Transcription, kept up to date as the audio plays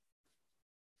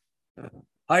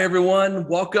Hi, everyone.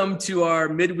 Welcome to our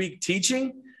midweek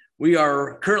teaching. We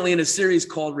are currently in a series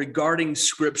called Regarding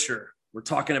Scripture. We're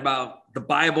talking about the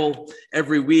Bible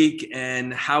every week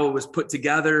and how it was put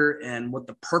together and what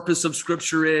the purpose of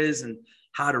Scripture is and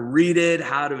how to read it,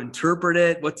 how to interpret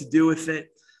it, what to do with it.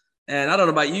 And I don't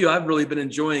know about you, I've really been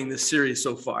enjoying this series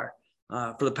so far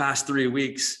for the past 3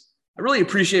 weeks. I really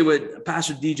appreciate what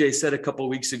Pastor DJ said a couple of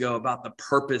weeks ago about the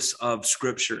purpose of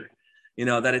Scripture. You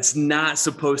know, that it's not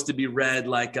supposed to be read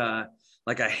like a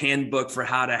handbook for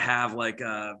how to have like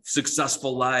a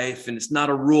successful life. And it's not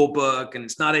a rule book, and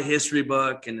it's not a history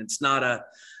book, and it's not a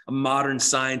modern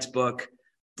science book.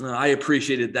 I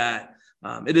appreciated that.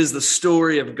 It is the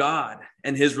story of God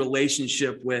and his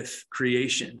relationship with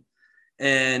creation.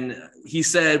 And he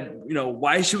said, you know,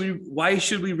 why should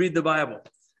we read the Bible?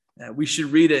 We should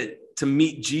read it to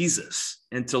meet Jesus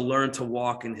and to learn to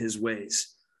walk in his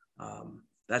ways.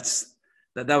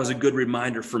 That was a good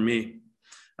reminder for me.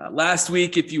 Last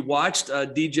week, if you watched,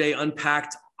 DJ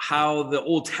unpacked how the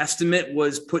Old Testament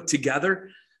was put together.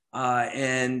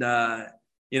 It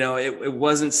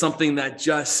wasn't something that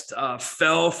just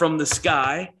fell from the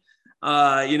sky,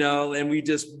 and we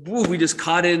just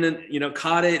caught it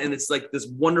and it's like this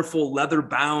wonderful leather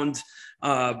bound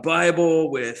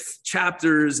Bible with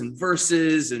chapters and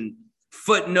verses and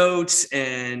footnotes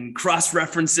and cross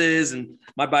references. And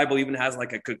my Bible even has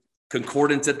like a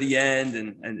concordance at the end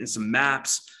and some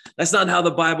maps. That's not how the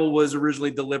Bible was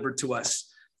originally delivered to us.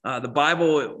 The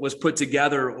Bible was put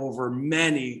together over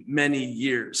many, many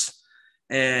years.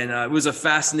 And it was a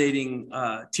fascinating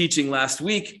teaching last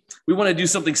week. We want to do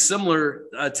something similar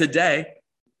today.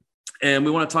 And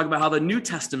we want to talk about how the New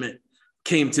Testament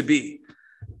came to be.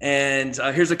 And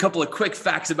here's a couple of quick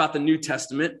facts about the New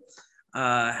Testament.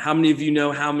 How many of you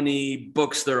know how many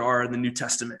books there are in the New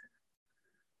Testament?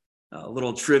 A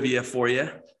little trivia for you.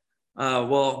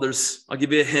 I'll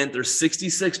give you a hint. There's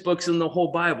 66 books in the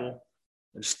whole Bible.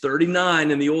 There's 39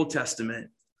 in the Old Testament.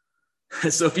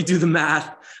 So if you do the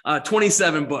math,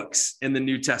 27 books in the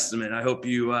New Testament. I hope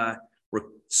you were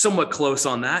somewhat close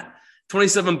on that.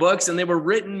 27 books, and they were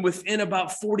written within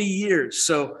about 40 years.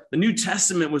 So the New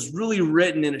Testament was really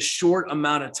written in a short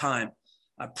amount of time,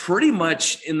 pretty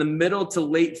much in the middle to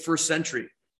late first century.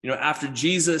 You know, after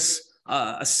Jesus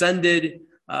ascended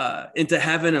into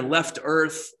heaven and left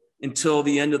earth until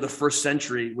the end of the first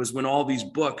century was when all these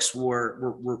books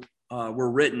were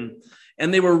written.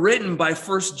 And they were written by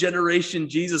first generation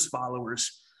Jesus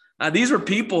followers. These were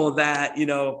people that, you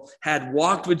know, had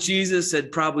walked with Jesus,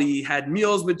 had probably had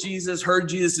meals with Jesus, heard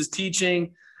Jesus'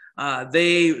 teaching.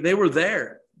 They were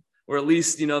there, or at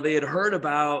least, you know, they had heard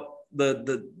about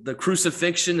the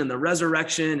crucifixion and the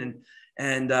resurrection,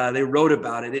 and they wrote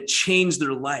about it. It changed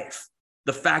their life.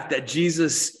 The fact that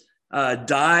Jesus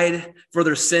died for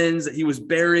their sins, that he was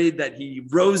buried, that he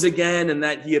rose again, and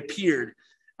that he appeared.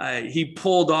 He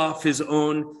pulled off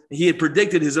he had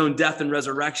predicted his own death and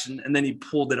resurrection, and then he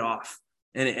pulled it off,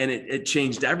 and it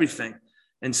changed everything.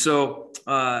 And so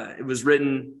it was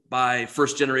written by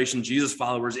first generation Jesus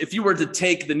followers. If you were to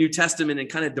take the New Testament and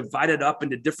kind of divide it up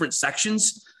into different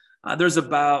sections, there's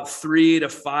about 3 to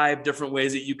 5 different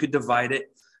ways that you could divide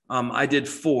it. I did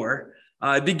 4.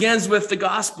 It begins with the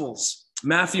Gospels,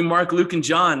 Matthew, Mark, Luke, and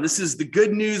John. This is the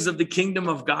good news of the kingdom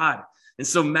of God. And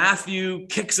so Matthew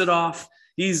kicks it off.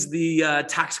 He's the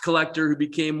tax collector who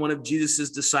became one of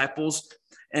Jesus's disciples.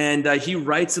 And he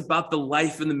writes about the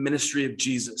life and the ministry of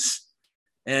Jesus.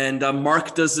 And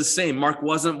Mark does the same. Mark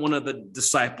wasn't one of the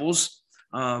disciples,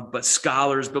 but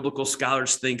biblical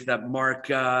scholars think that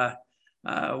Mark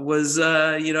was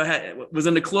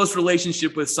in a close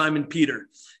relationship with Simon Peter,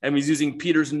 and was using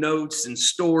Peter's notes and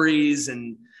stories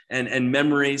and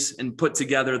memories and put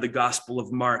together the Gospel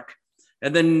of Mark.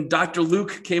 And then Dr.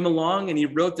 Luke came along and he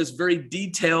wrote this very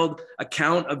detailed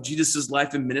account of Jesus's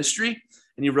life and ministry,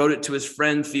 and he wrote it to his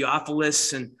friend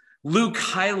Theophilus. And Luke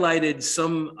highlighted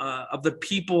some of the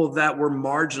people that were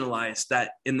marginalized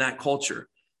in that culture.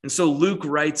 And so Luke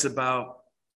writes about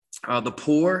the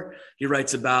poor. He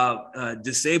writes about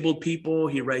disabled people.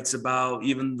 He writes about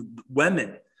even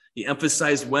women. He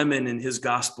emphasized women in his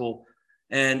gospel.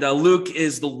 And Luke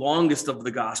is the longest of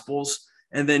the gospels.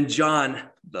 And then John,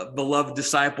 the beloved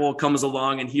disciple, comes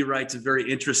along and he writes a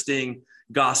very interesting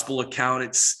gospel account.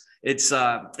 It's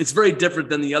very different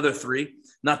than the other 3.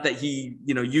 Not that he,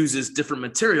 uses different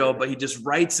material, but he just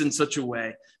writes in such a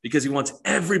way because he wants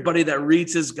everybody that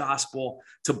reads his gospel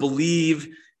to believe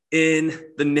in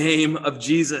the name of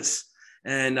Jesus.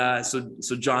 And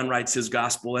so John writes his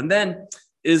gospel. And then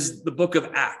is the book of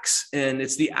Acts, and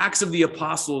it's the Acts of the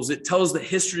Apostles. It tells the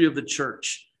history of the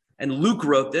church. And Luke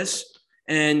wrote this,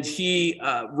 And he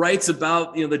writes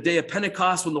about, the day of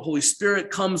Pentecost when the Holy Spirit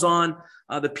comes on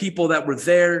the people that were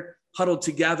there huddled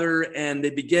together, and they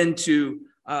begin to,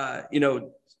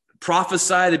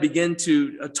 prophesy. They begin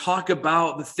to talk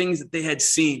about the things that they had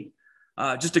seen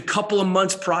just a couple of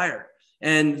months prior.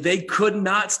 And they could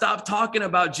not stop talking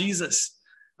about Jesus,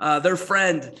 their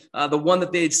friend, the one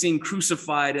that they had seen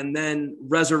crucified and then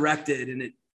resurrected. And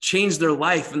it changed their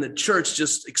life, and the church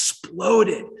just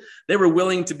exploded. They were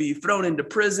willing to be thrown into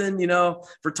prison,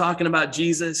 for talking about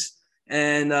Jesus.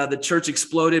 And the church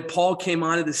exploded. Paul came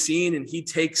onto the scene, and he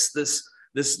takes this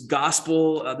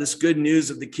gospel, this good news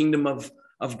of the kingdom of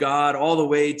God all the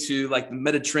way to like the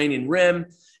Mediterranean rim,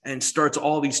 and starts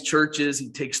all these churches. He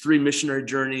takes 3 missionary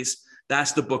journeys.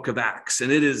 That's the book of Acts.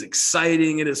 And it is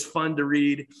exciting. It is fun to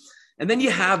read. And then you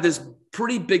have this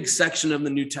pretty big section of the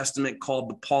New Testament called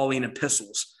the Pauline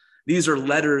epistles. These are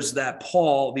letters that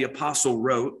Paul, the apostle,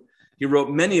 wrote. He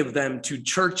wrote many of them to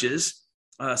churches,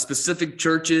 specific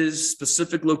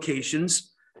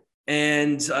locations.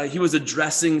 And he was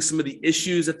addressing some of the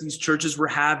issues that these churches were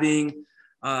having,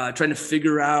 trying to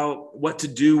figure out what to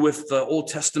do with the Old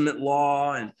Testament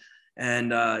law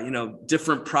and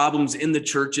different problems in the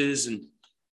churches.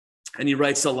 And he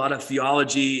writes a lot of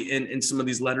theology in some of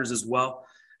these letters as well.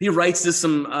 He writes to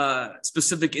some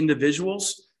specific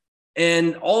individuals.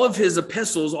 And all of his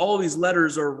epistles, all of these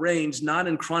letters are arranged not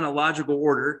in chronological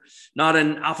order, not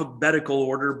in alphabetical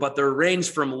order, but they're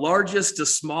arranged from largest to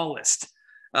smallest.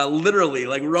 Literally,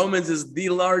 like Romans is the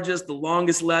largest, the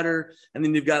longest letter. And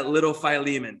then you've got little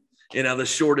Philemon, the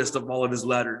shortest of all of his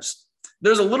letters.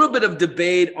 There's a little bit of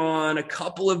debate on a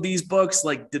couple of these books.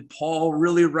 Like, did Paul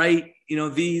really write,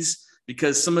 these?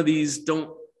 Because some of these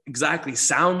don't exactly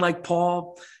sound like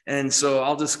Paul. And so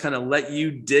I'll just kind of let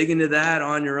you dig into that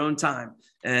on your own time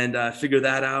and figure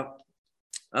that out.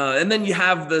 And then you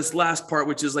have this last part,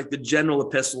 which is like the general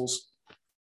epistles,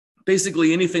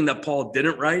 basically anything that Paul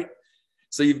didn't write.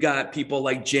 So you've got people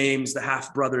like James, the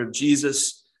half brother of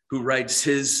Jesus, who writes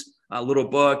his little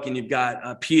book, and you've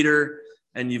got Peter,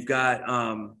 and you've got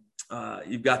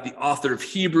the author of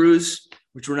Hebrews,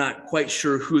 which we're not quite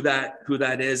sure who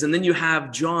that is. And then you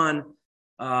have John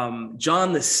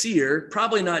the seer,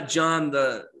 probably not John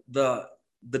the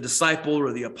disciple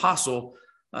or the apostle,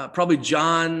 probably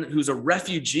John, who's a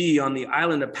refugee on the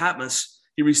island of Patmos.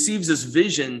 He receives this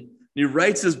vision, and he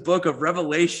writes his book of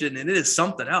Revelation, and it is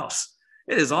something else.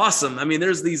 It is awesome. I mean,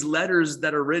 there's these letters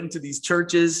that are written to these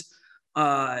churches,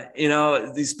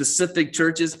 these specific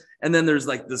churches, and then there's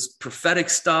like this prophetic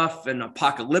stuff and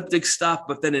apocalyptic stuff,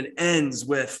 but then it ends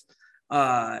with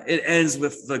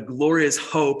the glorious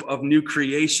hope of new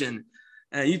creation.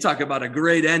 And you talk about a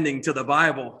great ending to the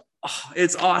Bible. Oh,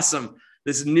 it's awesome.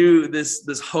 This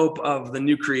hope of the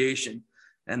new creation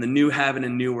and the new heaven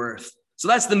and new earth. So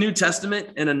that's the New Testament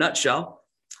in a nutshell.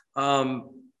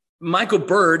 Michael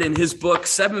Bird, in his book,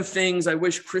 7 Things I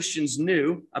Wish Christians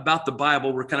Knew About the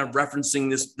Bible, we're kind of referencing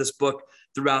this book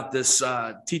throughout this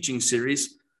teaching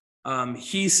series.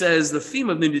 He says the theme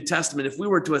of the New Testament, if we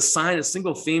were to assign a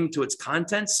single theme to its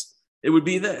contents, it would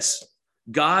be this: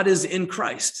 God is in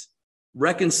Christ,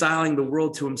 reconciling the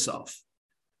world to himself.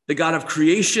 The God of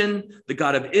creation, the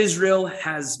God of Israel,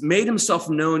 has made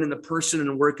himself known in the person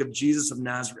and work of Jesus of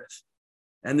Nazareth.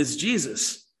 And this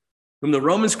Jesus, whom the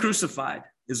Romans crucified,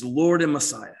 is Lord and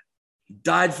Messiah. He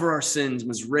died for our sins and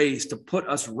was raised to put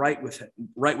us right with him,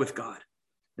 right with God.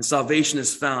 And salvation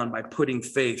is found by putting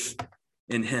faith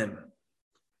in him.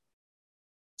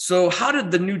 So how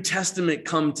did the New Testament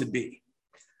come to be?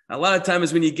 A lot of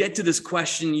times when you get to this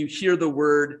question, you hear the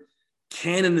word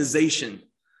canonization,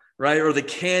 right? Or the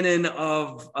canon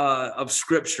of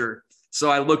Scripture. So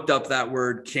I looked up that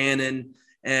word canon,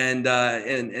 and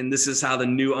this is how the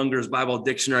New Unger's Bible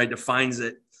Dictionary defines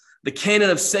it. The canon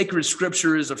of sacred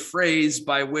Scripture is a phrase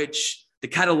by which the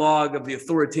catalog of the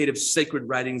authoritative sacred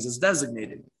writings is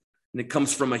designated. And it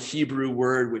comes from a Hebrew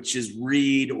word, which is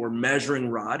reed or measuring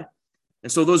rod.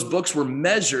 And so those books were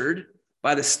measured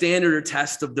by the standard or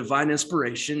test of divine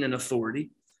inspiration and authority,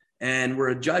 and were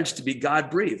adjudged to be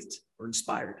God-breathed or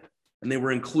inspired. And they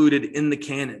were included in the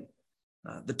canon.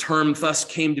 The term thus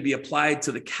came to be applied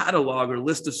to the catalog or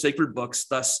list of sacred books,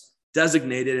 thus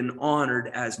designated and honored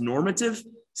as normative,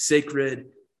 sacred,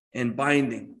 and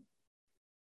binding.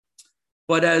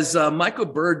 But as Michael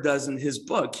Bird does in his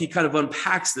book, he kind of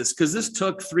unpacks this, because this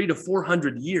took 300 to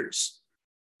 400 years.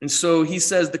 And so he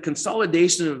says the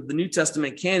consolidation of the New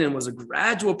Testament canon was a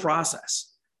gradual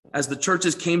process as the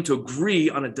churches came to agree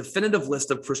on a definitive list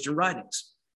of Christian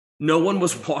writings. No one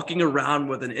was walking around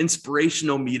with an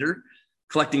inspirational meter,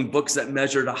 collecting books that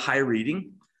measured a high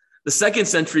reading. The second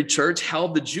century church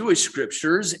held the Jewish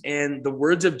scriptures and the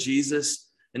words of Jesus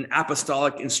and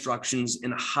apostolic instructions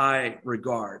in high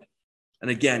regard. And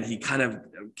again, he kind of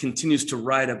continues to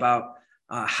write about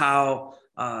how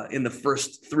in the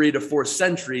first 3 to 4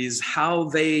 centuries, how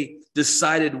they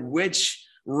decided which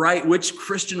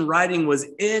Christian writing was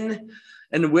in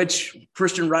and which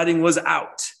Christian writing was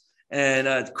out.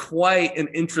 And quite an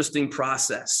interesting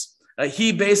process.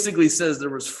 He basically says there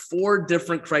was 4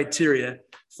 different criteria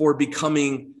for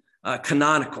becoming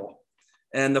canonical.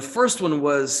 And the first one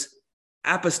was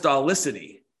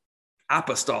apostolicity.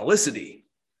 Apostolicity.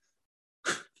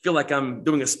 I feel like I'm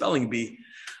doing a spelling bee.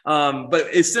 But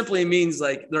it simply means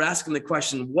like they're asking the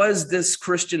question, was this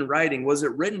Christian writing, was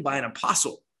it written by an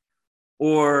apostle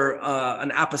or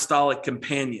an apostolic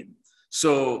companion?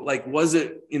 So like, was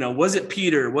it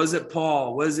Peter? Was it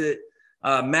Paul? Was it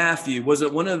Matthew? Was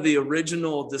it one of the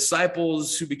original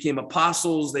disciples who became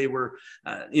apostles? They were,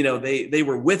 they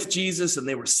were with Jesus and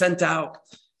they were sent out,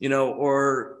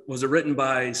 or was it written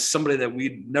by somebody that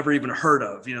we'd never even heard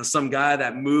of? Some guy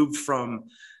that moved from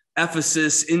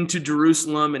Ephesus into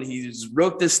Jerusalem and he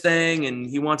wrote this thing and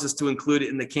he wants us to include it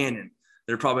in the canon.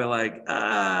 They're probably like,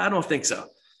 I don't think so.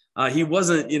 He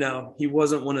wasn't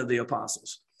one of the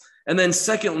apostles. And then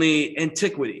secondly,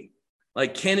 antiquity.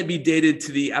 Like, can it be dated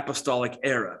to the apostolic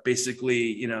era?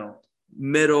 Basically,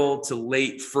 middle to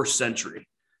late first century.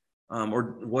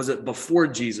 Or was it before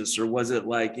Jesus? Or was it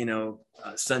like, a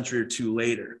century or two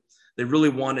later? They really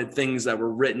wanted things that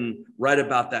were written right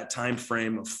about that time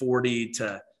frame of 40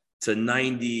 to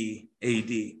 90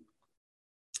 AD.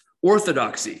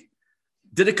 Orthodoxy.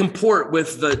 Did it comport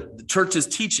with the church's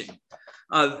teaching?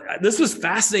 This was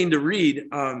fascinating to read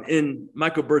in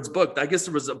Michael Bird's book. I guess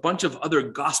there was a bunch of other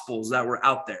gospels that were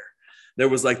out there. There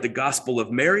was like the Gospel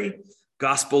of Mary,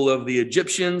 Gospel of the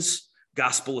Egyptians,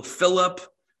 Gospel of Philip,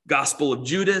 Gospel of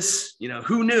Judas.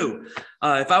 Who knew?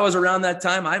 If I was around that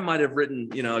time, I might have written,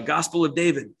 a Gospel of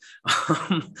David.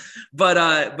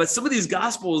 But some of these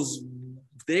gospels,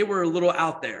 they were a little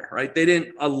out there, right? They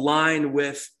didn't align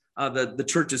with the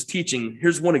church's teaching.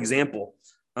 Here's one example.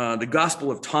 The Gospel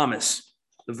of Thomas.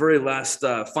 The very last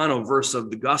final verse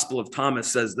of the Gospel of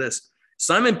Thomas says this: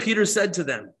 Simon Peter said to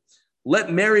them,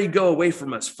 "Let Mary go away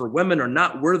from us, for women are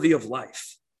not worthy of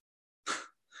life."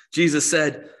 Jesus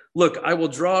said, "Look, I will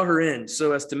draw her in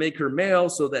so as to make her male,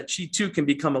 so that she too can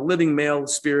become a living male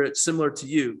spirit similar to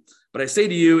you. But I say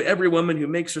to you, every woman who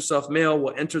makes herself male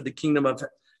will enter the kingdom of..."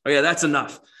 Oh yeah, that's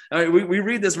enough. All right, we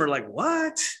read this and we're like,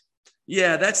 what?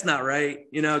 Yeah, that's not right.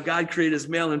 God created as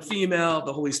male and female.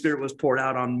 The Holy Spirit was poured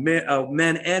out on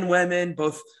men and women.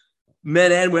 Both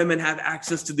men and women have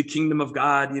access to the kingdom of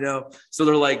God, So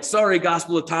they're like, sorry,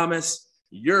 Gospel of Thomas,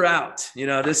 you're out.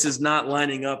 This is not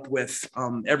lining up with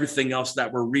everything else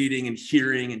that we're reading and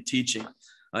hearing and teaching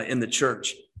in the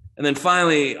church. And then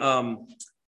finally,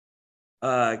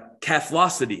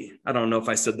 Catholicity. I don't know if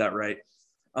I said that right.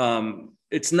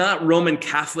 It's not Roman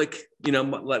Catholic,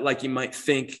 like you might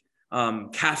think.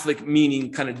 Catholic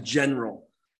meaning kind of general.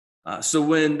 So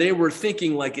when they were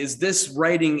thinking like, is this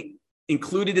writing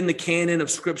included in the canon of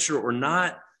scripture or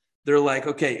not? They're like,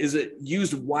 okay, is it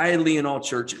used widely in all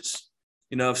churches?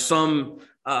 If some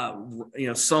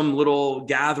little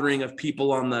gathering of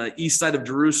people on the east side of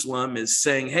Jerusalem is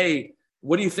saying, hey,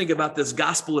 what do you think about this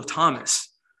Gospel of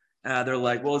Thomas? They're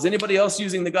like, well, is anybody else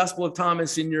using the Gospel of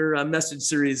Thomas in your message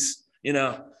series?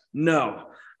 No.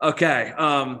 Okay.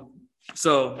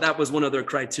 So that was one of their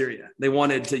criteria. They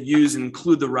wanted to use and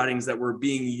include the writings that were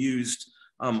being used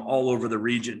all over the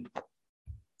region.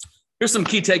 Here's some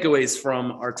key takeaways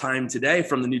from our time today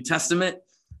from the New Testament.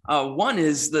 One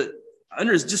is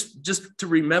just to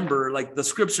remember, like, the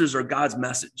scriptures are God's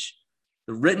message.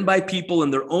 They're written by people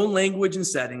in their own language and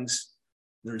settings.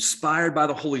 They're inspired by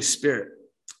the Holy Spirit.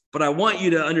 But I want you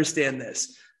to understand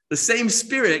this. The same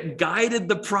Spirit guided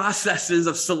the processes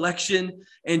of selection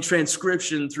and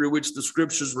transcription through which the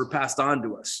scriptures were passed on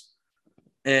to us.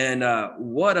 And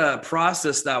what a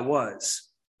process that was.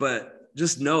 But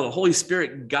just know the Holy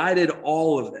Spirit guided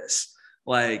all of this,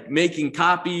 like making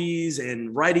copies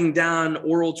and writing down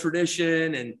oral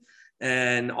tradition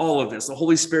and all of this. The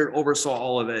Holy Spirit oversaw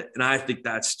all of it. And I think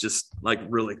that's just like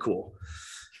really cool.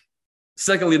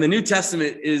 Secondly, the New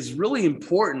Testament is really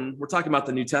important. We're talking about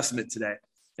the New Testament today.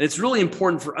 And it's really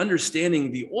important for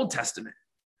understanding the Old Testament.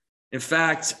 In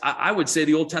fact, I would say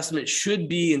the Old Testament should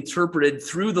be interpreted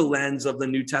through the lens of the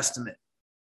New Testament,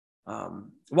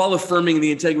 while affirming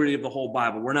the integrity of the whole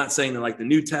Bible. We're not saying that like the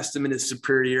New Testament is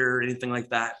superior or anything like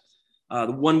that.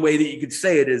 The one way that you could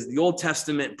say it is the Old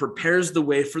Testament prepares the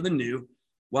way for the new,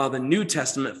 while the New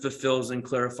Testament fulfills and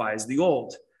clarifies the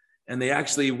old. and they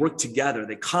actually work together.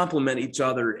 They complement each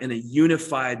other in a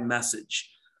unified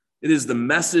message. It is the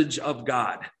message of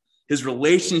God, his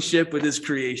relationship with his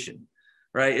creation,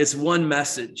 right? It's one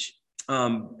message.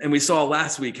 And we saw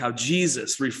last week how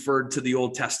Jesus referred to the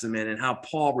Old Testament and how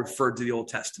Paul referred to the Old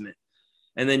Testament.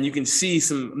 And then you can see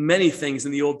many things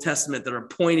in the Old Testament that are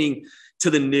pointing to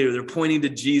the new. They're pointing to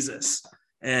Jesus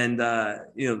and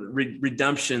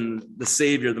redemption, the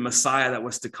Savior, the Messiah that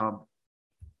was to come.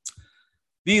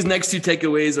 These next two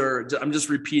takeaways I'm just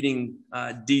repeating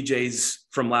DJ's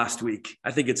from last week.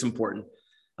 I think it's important.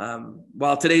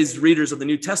 While today's readers of the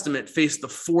New Testament face the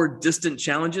four distant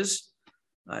challenges,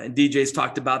 and DJ's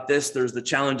talked about this, there's the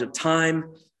challenge of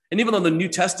time. And even though the New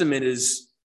Testament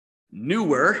is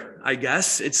newer, I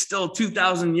guess, it's still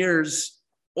 2,000 years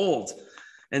old.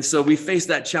 And so we face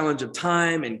that challenge of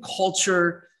time and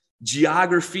culture,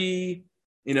 geography,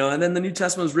 and then the New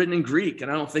Testament was written in Greek.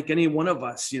 And I don't think any one of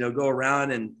us, go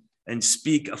around and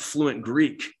speak a fluent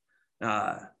Greek.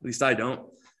 At least I don't.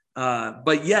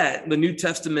 But yet the New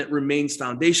Testament remains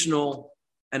foundational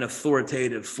and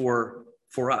authoritative for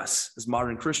us as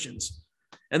modern Christians.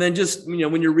 And then just,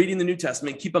 when you're reading the New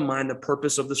Testament, keep in mind the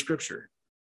purpose of the scripture.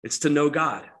 It's to know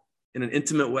God in an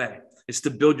intimate way. It's to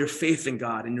build your faith in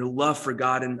God and your love for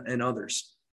God and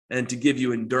others, and to give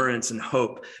you endurance and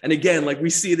hope. And again, like we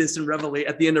see this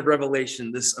at the end of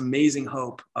Revelation, this amazing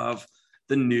hope of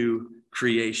the new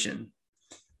creation.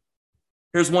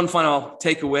 Here's one final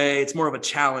takeaway. It's more of a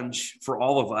challenge for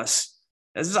all of us.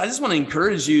 I just want to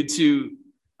encourage you to,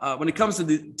 when it comes to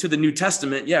the New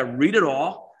Testament, read it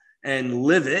all and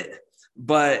live it.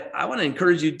 But I want to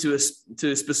encourage you to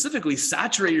specifically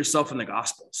saturate yourself in the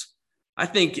Gospels. I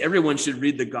think everyone should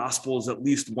read the Gospels at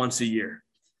least once a year.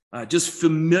 Just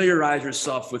familiarize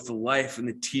yourself with the life and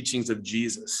the teachings of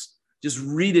Jesus. Just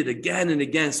read it again and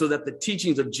again so that the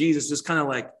teachings of Jesus just kind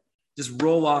of just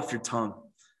roll off your tongue.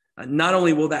 Not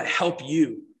only will that help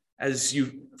you as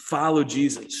you follow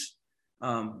Jesus,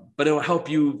 but it will help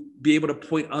you be able to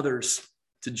point others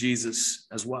to Jesus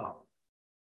as well.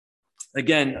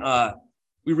 Again,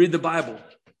 we read the Bible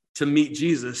to meet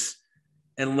Jesus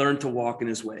and learn to walk in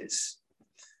his ways.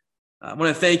 I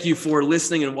want to thank you for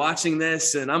listening and watching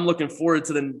this, and I'm looking forward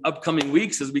to the upcoming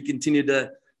weeks as we continue to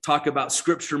talk about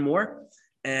scripture more.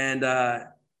 And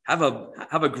have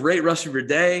a great rest of your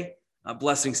day.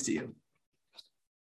 Blessings to you.